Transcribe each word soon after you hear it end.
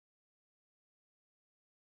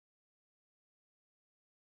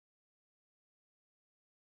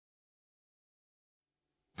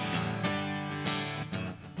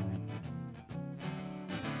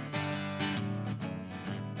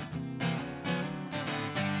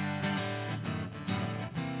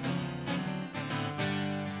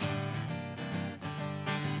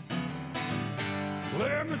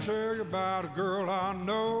tell you about a girl I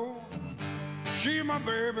know. She my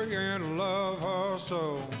baby and I love her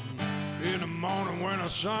so. In the morning when the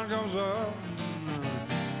sun comes up,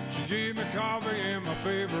 she gave me coffee in my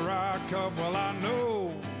favorite cup. Well, I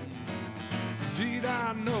know, indeed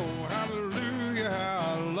I know, hallelujah,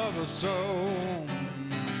 how I love her so.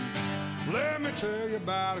 Let me tell you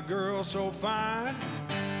about a girl so fine.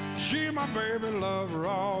 She my baby, love her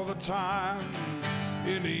all the time.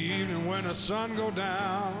 In the evening when the sun go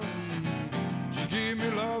down, she give me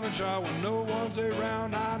love and shower when no one's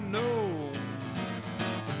around. I know,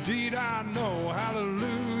 indeed I know,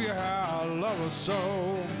 hallelujah, how I love her so.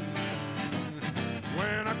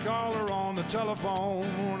 When I call her on the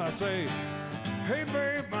telephone, I say, hey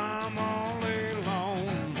babe, I'm all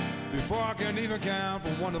alone. Before I can even count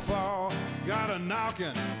from 1 to 4, got a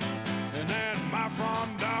knocking and at my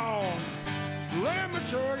front door. Let me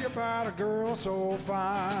tell you about a girl so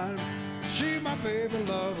fine. She my baby,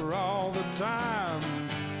 love her all the time.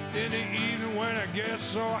 In the evening when it gets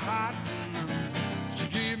so hot, she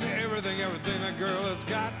give me everything that girl has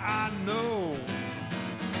got. I know,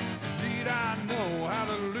 indeed I know,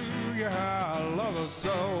 hallelujah, how I love her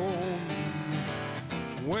so.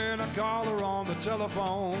 When I call her on the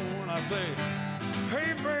telephone, I say,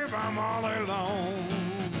 hey babe, I'm all alone.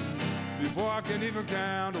 Before I can even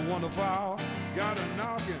count to 1 to 4, got a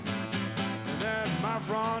knocking at my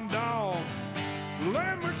front door.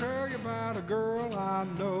 Let me tell you about a girl I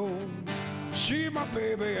know. She my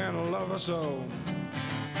baby and I love her so.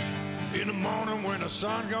 In the morning when the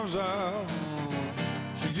sun comes up,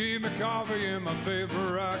 she give me coffee in my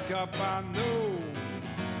favorite cup. I know,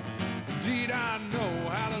 indeed I know,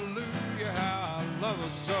 hallelujah, how I love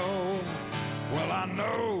her so. Well, I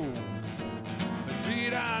know,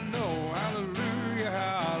 indeed I know, hallelujah,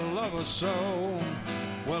 how I love her so.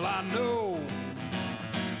 Well, I know,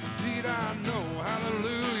 indeed I know,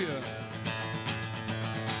 hallelujah,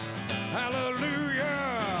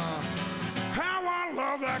 hallelujah, how I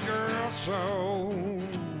love that girl so.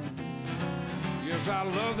 Yes, I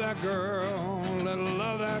love that girl,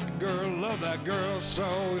 love that girl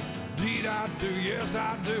so. Indeed I do, yes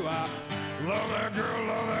I do, I love that girl,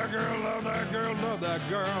 love that girl, love that girl, love that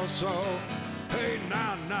girl so. Hey,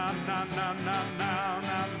 now, now, now, now, now, now,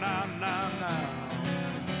 now, now, now.